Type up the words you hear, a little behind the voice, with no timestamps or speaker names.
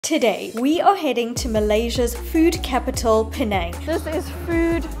Today, we are heading to Malaysia's food capital, Penang. This is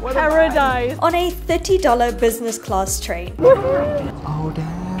food paradise. On a $30 business class train. Oh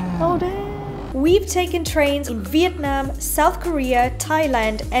damn. Oh damn. We've taken trains in Vietnam, South Korea,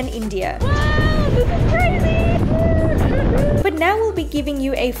 Thailand and India. Wow, this is crazy! But now we'll be giving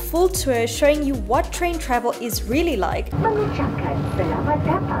you a full tour showing you what train travel is really like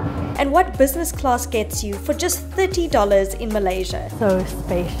and what business class gets you for just $30 in Malaysia. So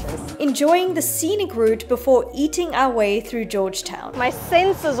spacious. Enjoying the scenic route before eating our way through Georgetown. My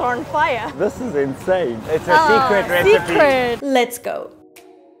senses are on fire. This is insane. It's a secret recipe. Secret. Let's go.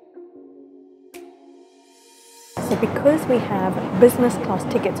 So because we have business class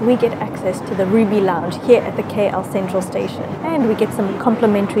tickets, we get access to the Ruby Lounge here at the KL Central Station. And we get some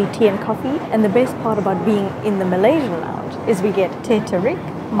complimentary tea and coffee. And the best part about being in the Malaysian lounge is we get teh tarik,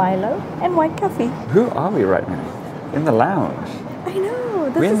 Milo and white coffee. Who are we right now? In the lounge. I know,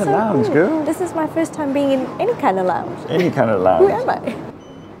 this We're is in the so lounge, cool. girl. This is my first time being in any kind of lounge. Any kind of lounge. Who am I?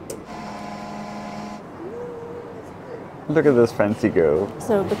 Look at this fancy girl.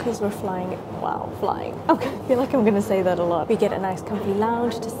 So because we're flying, okay, I feel like I'm going to say that a lot. We get a nice comfy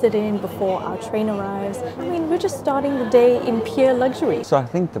lounge to sit in before our train arrives. I mean, we're just starting the day in pure luxury. So I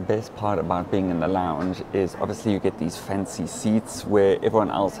think the best part about being in the lounge is obviously you get these fancy seats where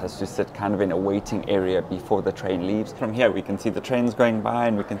everyone else has to sit kind of in a waiting area before the train leaves. From here we can see the trains going by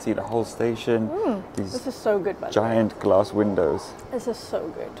and we can see the whole station. This is so good, by the way. Giant glass windows. This is so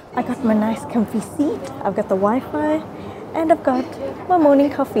good. I got my nice comfy seat. I've got the Wi-Fi. And I've got my morning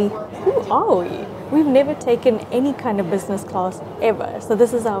coffee. Who are we? We've never taken any kind of business class ever. So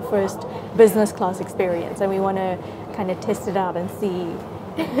this is our first business class experience and we want to kind of test it out and see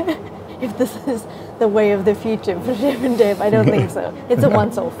if this is the way of the future for Shev and Dev. I don't think so. It's a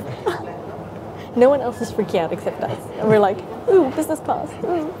once-off. No one else is freaking out except us. And we're like, ooh, business class.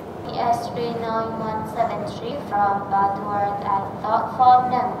 Ooh. ES39173 from Badward at platform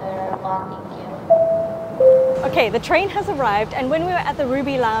number 1, thank you. Okay, the train has arrived and when we were at the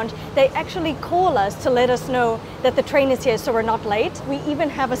Ruby Lounge, they actually call us to let us know that the train is here so we're not late. We even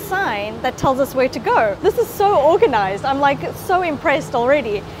have a sign that tells us where to go. This is so organized. I'm like so impressed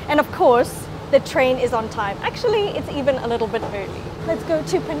already. And of course, the train is on time. Actually, it's even a little bit early. Let's go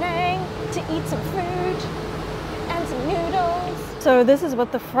to Penang to eat some food and some noodles. So this is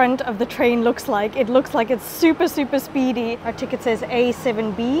what the front of the train looks like. It looks like it's super, super speedy. Our ticket says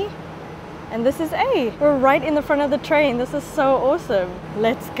A7B. And this is A. We're right in the front of the train. This is so awesome.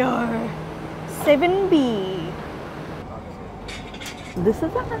 Let's go. 7B. This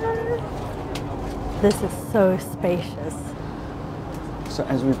is us. This is so spacious. So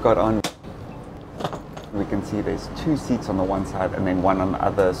as we've got on, we can see there's 2 seats on the one side and then 1 on the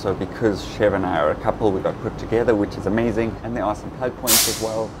other. So because Shev and I are a couple, we got put together, which is amazing. And there are some plug points as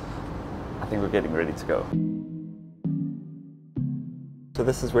well. I think we're getting ready to go. So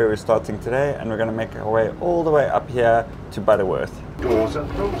this is where we're starting today and we're going to make our way all the way up here to Butterworth. Doors are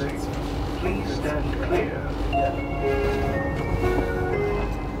closing. Please stand clear.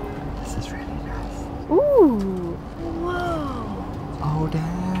 This is really nice. Ooh. Whoa. Oh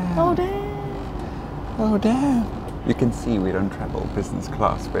damn. Oh damn. Oh damn. You can see we don't travel business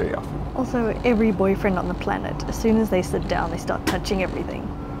class very often. Also, every boyfriend on the planet, as soon as they sit down, they start touching everything.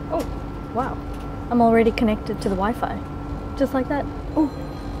 Oh, wow. I'm already connected to the Wi-Fi. Just like that. Oh,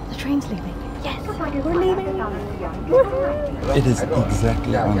 the train's leaving. Yes, we're leaving. It is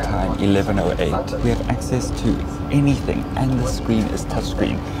exactly on time, 11:08. We have access to anything and the screen is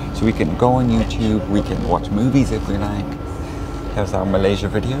touchscreen. So we can go on YouTube, we can watch movies if we like. Here's our Malaysia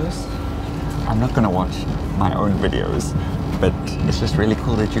videos. I'm not going to watch my own videos, but it's just really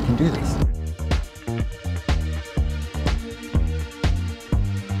cool that you can do this.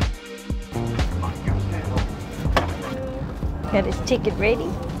 Got his ticket ready.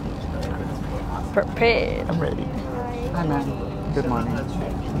 Prepared. I'm ready. Hi ma'am. Good morning.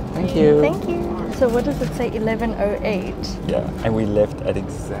 Thank you. Thank you. So what does it say? 11:08. Yeah, and we left at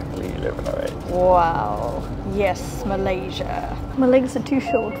exactly 11:08. Wow. Yes, Malaysia. My legs are too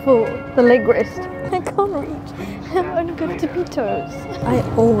short for the leg rest. I can't reach. I've only got tippy toes. I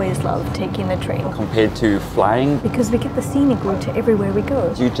always love taking the train Compared to flying, because we get the scenic route to everywhere we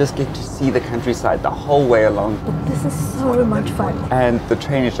go. you just get to see the countryside the whole way along. This is so much fun. And the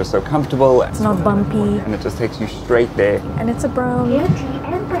train is just so comfortable. It's not bumpy. And it just takes you straight there. And it's a brown.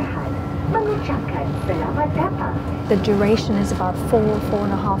 The duration is about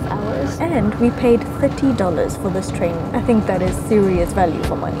 4.5 hours. And we paid $30 for this train. I think that is serious value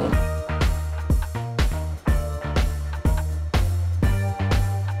for money.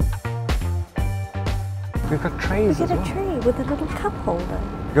 We've got trays We as get a well. tray. with a little cup holder.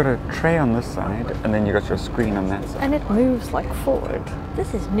 You got a tray on this side, and then you got your screen on that side. And it moves like forward.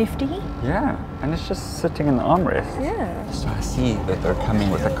 This is nifty. Yeah, and it's just sitting in the armrest. Yeah. So I see that they're coming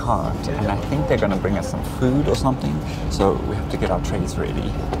with a cart, and I think they're going to bring us some food or something. So we have to get our trays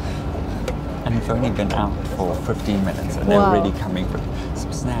ready. And we've only been out for 15 minutes, and they're already coming with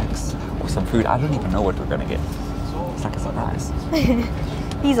some snacks or some food. I don't even know what we're going to get. It's like a surprise.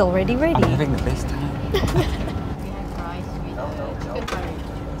 He's already ready. I'm having the best time.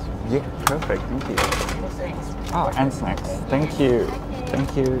 Yeah, perfect. Thank you. Oh, and snacks. Thank you.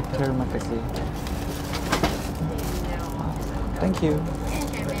 Thank you. Terima kasih. Thank you.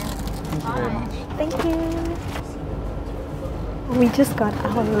 Thank you very much. Thank you. We just got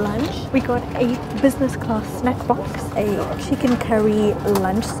our lunch. We got a business class snack box, a chicken curry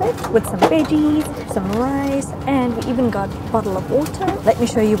lunch set with some veggies, some rice, and we even got a bottle of water. Let me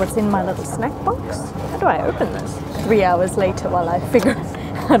show you what's in my little snack box. How do I open this? 3 hours later while I figure out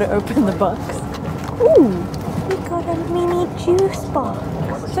how to open the box. Ooh, we got a mini juice box.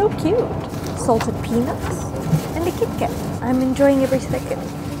 So cute. Salted peanuts and a Kit Kat. I'm enjoying every second,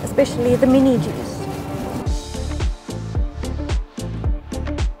 especially the mini juice.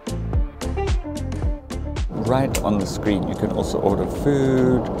 Right on the screen, you can also order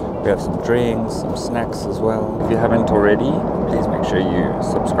food. We have some drinks, some snacks as well. If you haven't already, please make sure you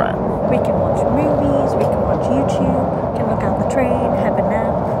subscribe. We can watch movies, we can watch YouTube, can look out the train, have a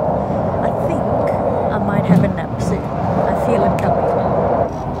nap. I think I might have a nap soon. I feel it coming.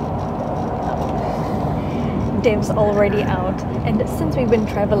 Dev's already out, and since we've been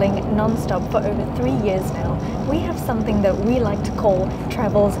traveling non-stop for over 3 years now, we have something that we like to call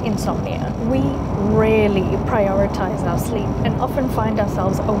travel's insomnia. We rarely prioritize our sleep and often find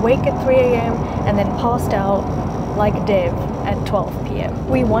ourselves awake at 3 a.m. and then passed out like Dev at 12 p.m.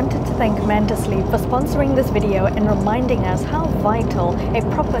 We wanted to thank Manta Sleep for sponsoring this video and reminding us how vital a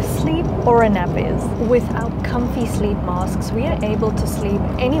proper sleep or a nap is. With our comfy sleep masks, we are able to sleep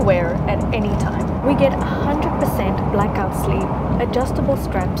anywhere at any time. We get 100% blackout sleep, adjustable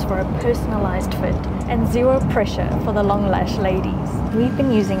straps for a personalized fit, and zero pressure for the long lash ladies. We've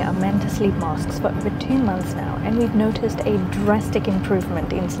been using our Manta Sleep masks for over 2 months now, and we've noticed a drastic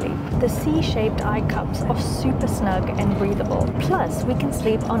improvement in sleep. The C-shaped eye cups are super snug and breathable. Plus, we can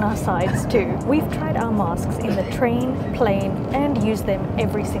sleep on our sides too. We've tried our masks in the train, plane, and use them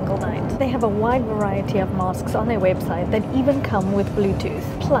every single night. They have a wide variety of masks on their website that even come with Bluetooth.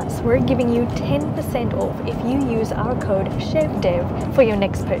 Plus, we're giving you 10% off if you use our code Shev and Dev for your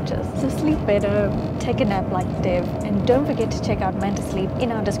next purchase. So sleep better, take a nap like Dev, and don't forget to check out Manta Sleep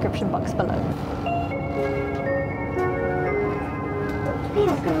in our description box below.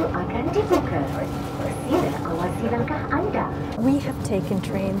 Pintu akan dibuka. Sila awasi langkah Anda. We have taken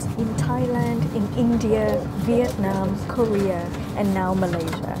trains in Thailand, in India, Vietnam, Korea, and now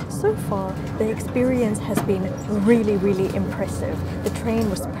Malaysia. So far, the experience has been really, really impressive. The train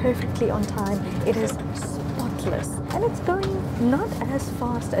was perfectly on time. It is spotless, and it's going not as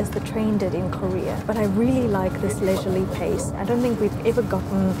fast as the train did in Korea, but I really like this leisurely pace. I don't think we've ever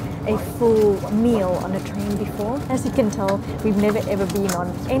gotten a full meal on a train before. As you can tell, we've never ever been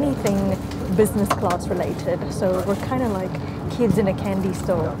on anything business class related, so we're kind of like kids in a candy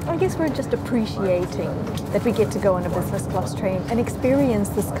store. I guess we're just appreciating that we get to go on a business class train and experience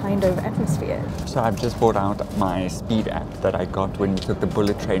this kind of atmosphere. So I've just brought out my speed app that I got when we took the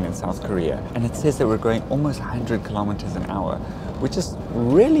bullet train in South Korea, and it says that we're going almost 100 kilometers an hour, which is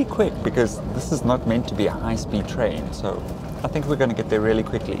really quick because this is not meant to be a high-speed train. So I think we're going to get there really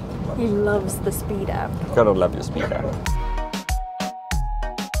quickly. He loves the speed app. Gotta love your speed app.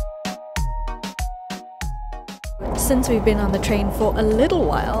 Since we've been on the train for a little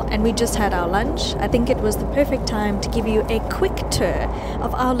while and we just had our lunch, I think it was the perfect time to give you a quick tour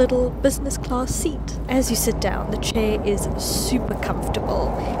of our little business class seat. As you sit down, the chair is super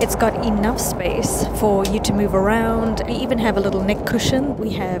comfortable. It's got enough space for you to move around. We even have a little neck cushion. We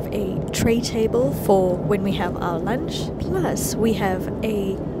have a tray table for when we have our lunch. Plus, we have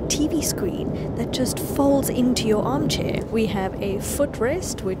a TV screen that just folds into your armchair. We have a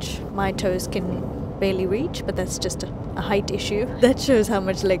footrest, which my toes can barely reach, but that's just a height issue. That shows how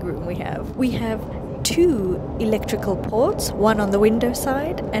much legroom we have. We have 2 electrical ports, one on the window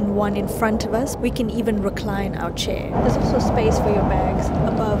side and one in front of us. We can even recline our chair. There's also space for your bags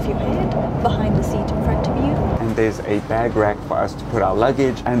above your head, behind the seat in front of you. And there's a bag rack for us to put our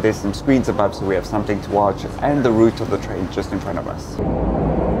luggage, and there's some screens above so we have something to watch, and the route of the train just in front of us.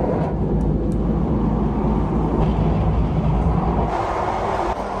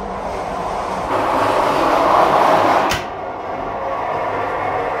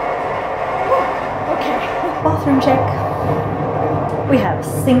 Bathroom check.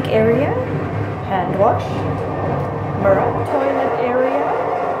 sink area, hand wash, mirror, toilet area,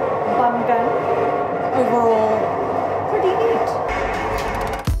 bum gun. Overall, pretty neat.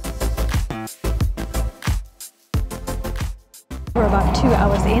 We're about 2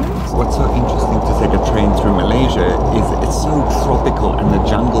 hours in. What's so interesting to take a train through Malaysia is it's so tropical and the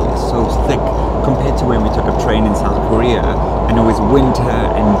jungle is so thick compared to when we took a train in South Korea and it was winter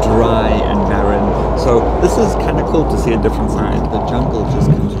and dry and barren. So this is kind of cool to see a different side. The jungle just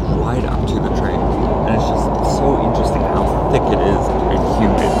comes right up to the train and it's just so interesting how thick it is and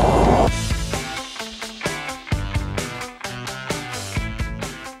humid.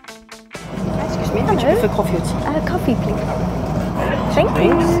 Excuse me, would you prefer coffee or tea? Coffee, please. Thank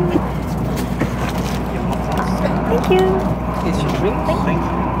you. Thank you. Here's your drink. Thank you.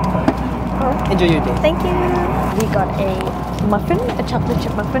 Enjoy your day. Thank you. We got a muffin, a chocolate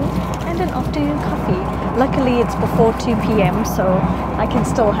chip muffin, and an afternoon coffee. Luckily, it's before 2 p.m, so I can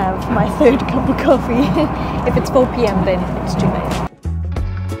still have my third cup of coffee. If it's 4 p.m, then it's too late.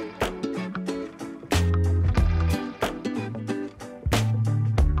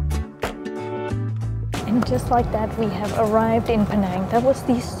 And just like that, we have arrived in Penang. That was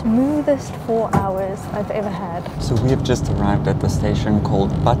the smoothest 4 hours I've ever had. So we have just arrived at the station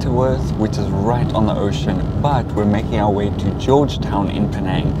called Butterworth, which is right on the ocean, but we're making our way to Georgetown in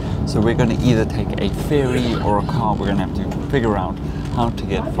Penang. So we're going to either take a ferry or a car. We're going to have to figure out how to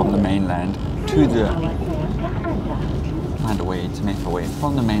get from the mainland to find a way to make our way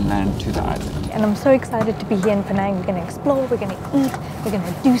from the mainland to the island. And I'm so excited to be here in Penang. We're going to explore, we're going to eat, we're going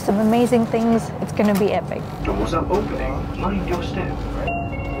to do some amazing things. It's going to be epic. Doors are opening. Mind your step.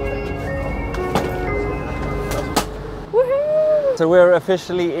 Woohoo! So we're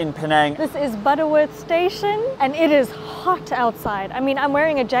officially in Penang. This is Butterworth Station and it is hot outside. I mean, I'm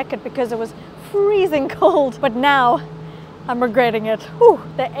wearing a jacket because it was freezing cold, but now I'm regretting it. Whew,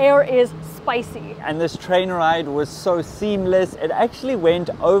 the air is spicy. And this train ride was so seamless. It actually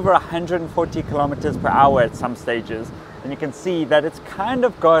went over 140 kilometers per hour at some stages. And you can see that it's kind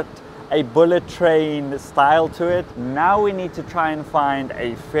of got a bullet train style to it. Now we need to try and find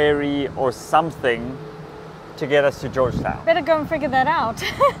a ferry or something to get us to Georgetown. Better go and figure that out.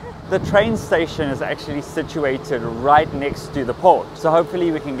 The train station is actually situated right next to the port. So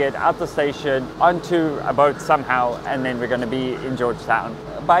hopefully we can get out the station onto a boat somehow and then we're going to be in Georgetown.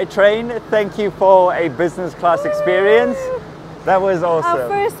 By train, thank you for a business class experience. That was awesome. Our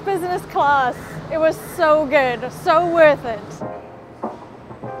first business class. It was so good, so worth it.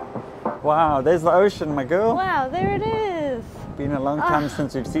 Wow, there's the ocean, my girl. Wow, there it is. Been a long time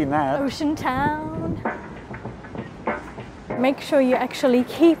since we've seen that. Ocean Town. Make sure you actually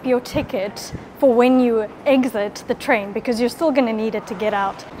keep your ticket for when you exit the train because you're still going to need it to get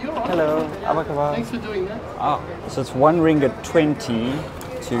out. Hello, apa khabar? Thanks for doing that. Oh, so it's 1 ringgit 20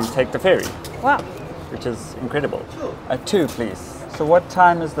 to take the ferry, Wow. which is incredible. 2, please. So what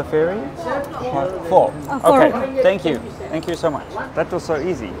time is the ferry? 4. Okay, thank you. Thank you so much. That was so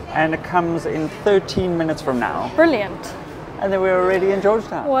easy. And it comes in 13 minutes from now. Brilliant. And then we're already in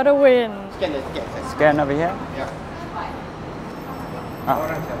Georgetown. What a win. Scan the ticket first. Scan over here. Yeah. Oh,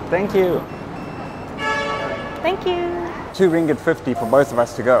 thank you. Thank you. 2 ringgit 50 for both of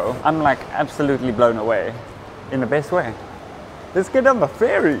us to go. I'm like absolutely blown away in the best way. Let's get on the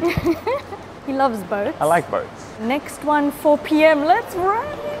ferry. He loves boats. I like boats. Next one, 4 p.m. Let's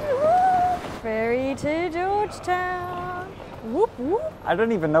ride. Ferry to Georgetown. Whoop, whoop. I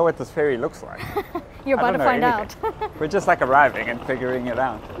don't even know what this ferry looks like. You're about to find out. We're just like arriving and figuring it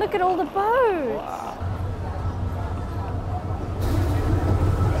out. Look at all the boats. Wow.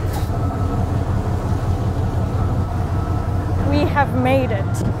 We have made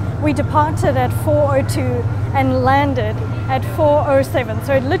it. We departed at 4:02 and landed at 4:07.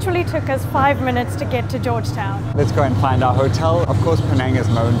 So it literally took us 5 minutes to get to Georgetown. Let's go and find our hotel. Of course, Penang is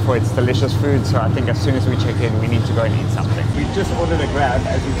known for its delicious food, so I think as soon as we check in, we need to go and eat something. We just ordered a Grab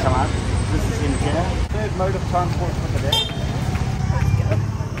as we come out. This is in here. Third mode of transport for the day.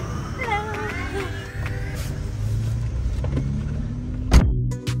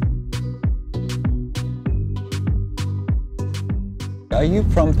 Are you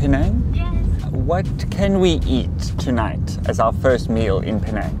from Penang? Yes. What can we eat tonight as our first meal in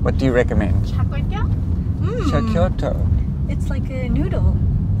Penang? What do you recommend? Chakyoto. It's like a noodle.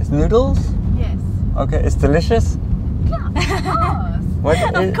 It's noodles? Yes. Okay, it's delicious? Of course.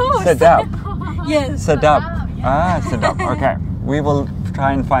 What Of course. Sedap. Yes. Sedap. Yes. Ah, sedap. Okay. We will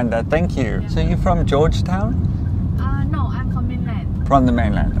try and find that. Thank you. So you're from Georgetown? No, I'm from mainland. From the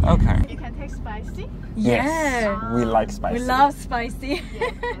mainland. Okay. You can take spicy. Yes. Yeah. We like spicy. We love spicy.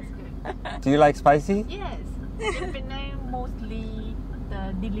 Yes, that's good. Do you like spicy? Yes. In Penang, mostly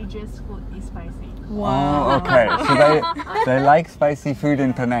the delicious food is spicy. Oh, okay. So they like spicy food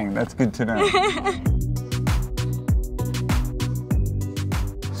in Penang. That's good to know.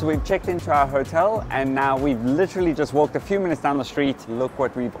 So we've checked into our hotel and now we've literally just walked a few minutes down the street. Look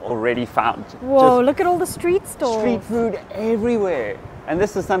what we've already found. Whoa, Just look at all the street stalls. street food everywhere. And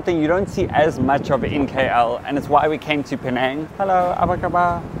this is something you don't see as much of in KL, and it's why we came to Penang. Hello, apa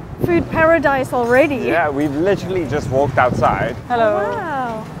khabar? Food paradise already. Yeah, we've literally just walked outside. Hello.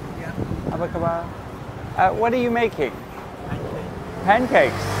 Wow. Apa khabar? What are you making?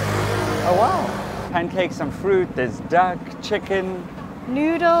 Pancakes. Oh wow. Pancakes and fruit, there's duck, chicken.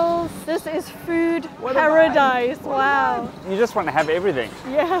 Noodles. This is food What a paradise. vibe. What a Wow. You just want to have everything.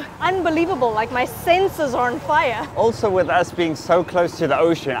 Yeah. Unbelievable. Like my senses are on fire. Also with us being so close to the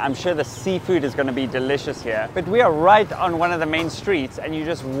ocean, I'm sure the seafood is going to be delicious here. But we are right on one of the main streets and you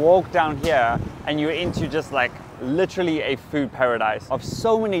just walk down here and you're into just like literally a food paradise of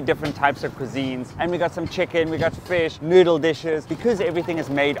so many different types of cuisines. And we got some chicken, we got fish, noodle dishes. Because everything is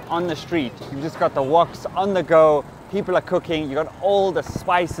made on the street, you just got the woks on the go. People are cooking, you got all the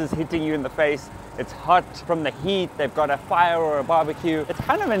spices hitting you in the face. It's hot from the heat, they've got a fire or a barbecue. It's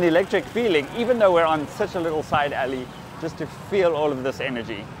kind of an electric feeling, even though we're on such a little side alley, just to feel all of this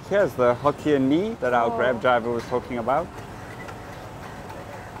energy. Here's the Hokkien mee that our Grab driver was talking about.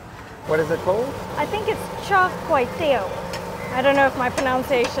 What is it called? I think it's char kway teow. I don't know if my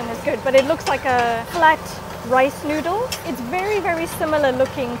pronunciation is good, but it looks like a flat rice noodle. It's very, very similar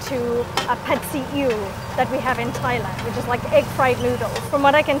looking to a pad see ew that we have in Thailand, which is like egg fried noodles. From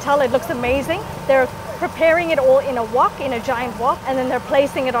what I can tell, it looks amazing. They're preparing it all in a wok, in a giant wok, and then they're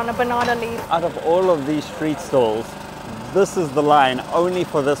placing it on a banana leaf. Out of all of these street stalls, this is the line only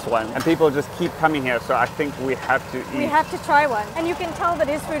for this one. And people just keep coming here, so I think we have to eat. We have to try one. And you can tell that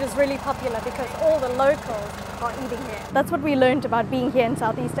his food is really popular because all the locals are eating here. That's what we learned about being here in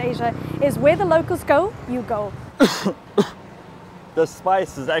Southeast Asia, is where the locals go, you go. The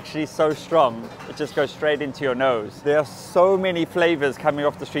spice is actually so strong, it just goes straight into your nose. There are so many flavors coming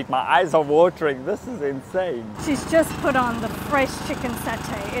off the street. My eyes are watering. This is insane. She's just put on the fresh chicken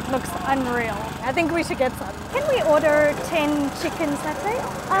satay. It looks unreal. I think we should get some. Can we order 10 chicken satay?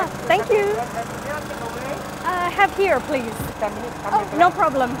 Ah, thank you. Have here, please. Oh, no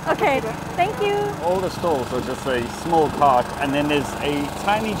problem. Okay, thank you. All the stalls are just a small cart, and then there's a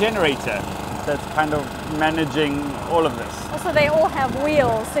tiny generator that's kind of managing all of this. Also, they all have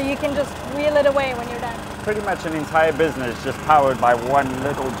wheels, so you can just wheel it away when you're done. Pretty much an entire business just powered by one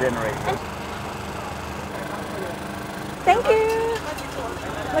little generator. Thank you.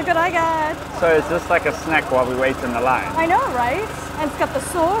 Look what I got. So it's just like a snack while we wait in the line. I know, right? And it's got the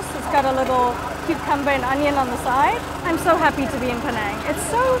sauce. It's got a little cucumber and onion on the side. I'm so happy to be in Penang. It's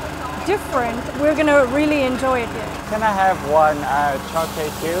so different. We're gonna really enjoy it here. Can I have one chow tai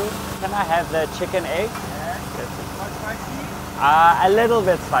too? Can I have the chicken egg? A little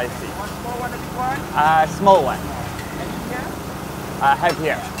bit spicy. One small one, a big one? Small one. Have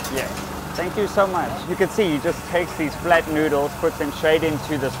here, yes. Thank you so much. You can see he just takes these flat noodles, puts them straight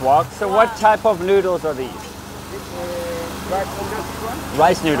into this wok. So what type of noodles are these?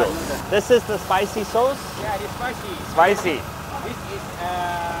 Rice noodles. This is the spicy sauce? Yeah, it's spicy. Spicy. This is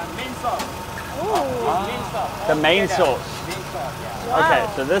main sauce. Ooh. The main sauce. Main sauce, yeah. Wow.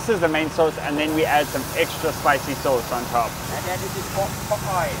 Okay, so this is the main sauce, and then we add some extra spicy sauce on top. And then this is pork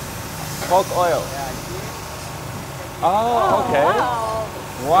oil. Pork oil. Yeah, you see? Oh, okay. Wow.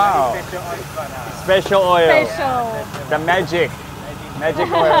 Wow. Special oil is gonna. Special oil. Special. The magic. Magic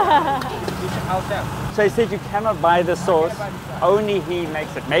oil. It's ourselves. So he said you cannot buy the sauce, only he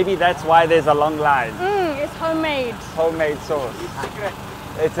makes it. Maybe that's why there's a long line. It's homemade. Homemade sauce. Secret.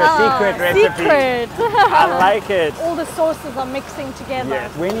 It's a secret recipe. Secret. I like it. All the sauces are mixing together.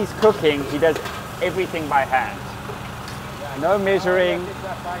 Yes. When he's cooking, he does everything by hand. No measuring,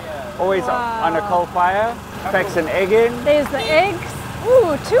 always on a coal fire. Cracks an egg in. There's the eggs.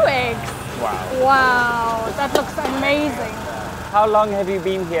 Ooh, 2 eggs. Wow. Wow, that looks amazing. How long have you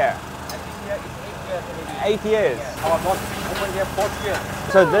been here? 8 years. Our boss opened here 40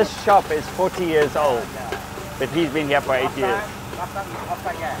 years. So this shop is 40 years old, but he's been here for 8 years. Last time it's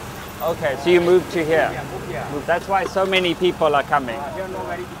outside here. Okay, so you moved to here. Yeah, move here. That's why so many people are coming. Here no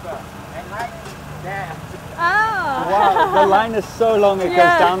very people. At night, there. Ah. Wow, the line is so long it Yeah.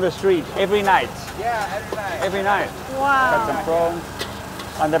 goes down the street every night. Yeah, every night. Every night. Got some Wow. prawns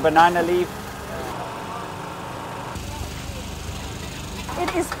on the banana leaf.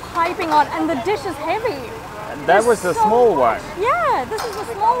 It is piping hot and the dish is heavy. That was the So small much. one. Yeah, this is the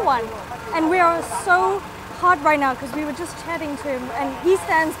small one. And we are so hard right now because we were just chatting to him and he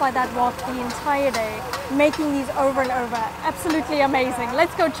stands by that wok the entire day, making these over and over. Absolutely amazing.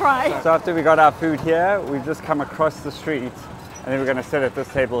 Let's go try. So after we got our food here, we've just come across the street and then we're going to sit at this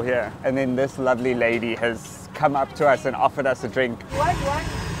table here. And then this lovely lady has come up to us and offered us a drink.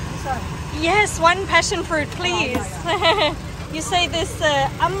 Yes, one passion fruit, please. You say this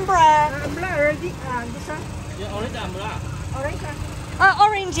umbra.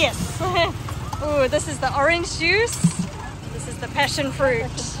 Orange, yes. Oh, this is the orange juice. This is the passion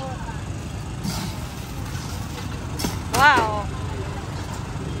fruit. Wow.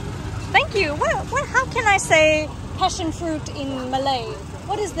 Thank you. How can I say passion fruit in Malay?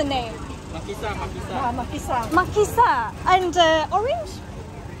 What is the name? Makisa. And orange?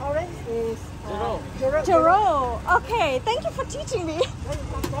 Orange is Jero. Okay, thank you for teaching me.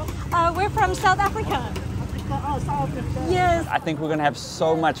 We're from South Africa. Yes. I think we're going to have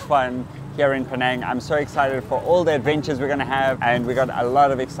so much fun here in Penang. I'm so excited for all the adventures we're going to have, and we got a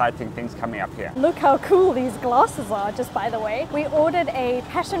lot of exciting things coming up here. Look how cool these glasses are, just by the way. We ordered a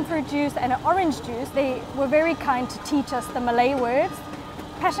passion fruit juice and an orange juice. They were very kind to teach us the Malay words.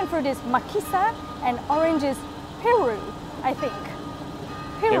 Passion fruit is makisa and orange is Peru, I think.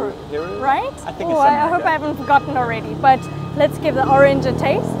 Peru, right? I think oh, it's I hope I haven't forgotten already, but let's give the orange a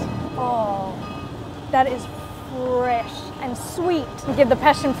taste. Oh, that is fresh and sweet. Give the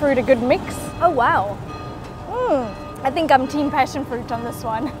passion fruit a good mix. Oh wow. I think I'm team passion fruit on this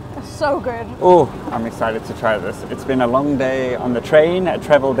one. So good. Oh, I'm excited to try this. It's been a long day on the train, a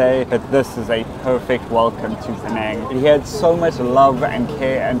travel day, but this is a perfect welcome to Penang. He had so much love and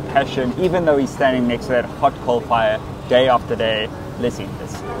care and passion, even though he's standing next to that hot coal fire day after day. Let's eat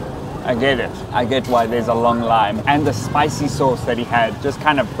this. I get it. I get why there's a long line. And the spicy sauce that he had just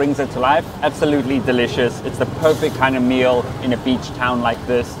kind of brings it to life. Absolutely delicious. It's the perfect kind of meal in a beach town like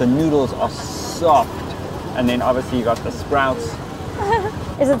this. The noodles are soft. And then obviously you got the sprouts.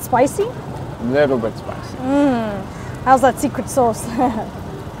 Is it spicy? A little bit spicy. How's that secret sauce?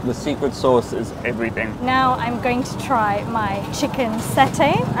 The secret sauce is everything. Now I'm going to try my chicken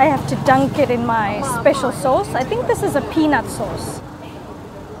satay. I have to dunk it in my special sauce. I think this is a peanut sauce.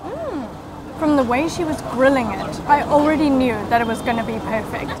 From the way she was grilling it, I already knew that it was going to be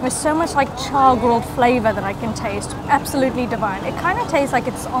perfect. There's so much like char grilled flavor that I can taste. Absolutely divine. It kind of tastes like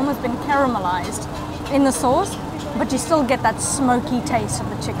it's almost been caramelized in the sauce, but you still get that smoky taste of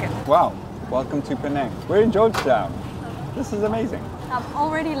the chicken. Wow, welcome to Penang. We're in Georgetown. This is amazing. I'm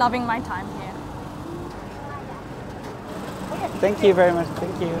already loving my time here. Thank you very much,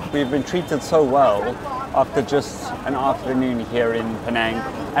 thank you. We've been treated so well after just an afternoon here in Penang,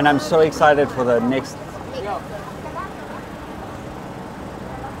 and I'm so excited for the next.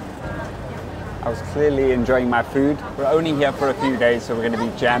 I was clearly enjoying my food. We're only here for a few days, so we're going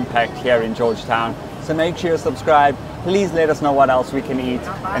to be jam-packed here in Georgetown. So make sure you subscribe. Please let us know what else we can eat,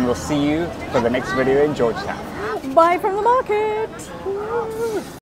 and we'll see you for the next video in Georgetown. Bye from the market.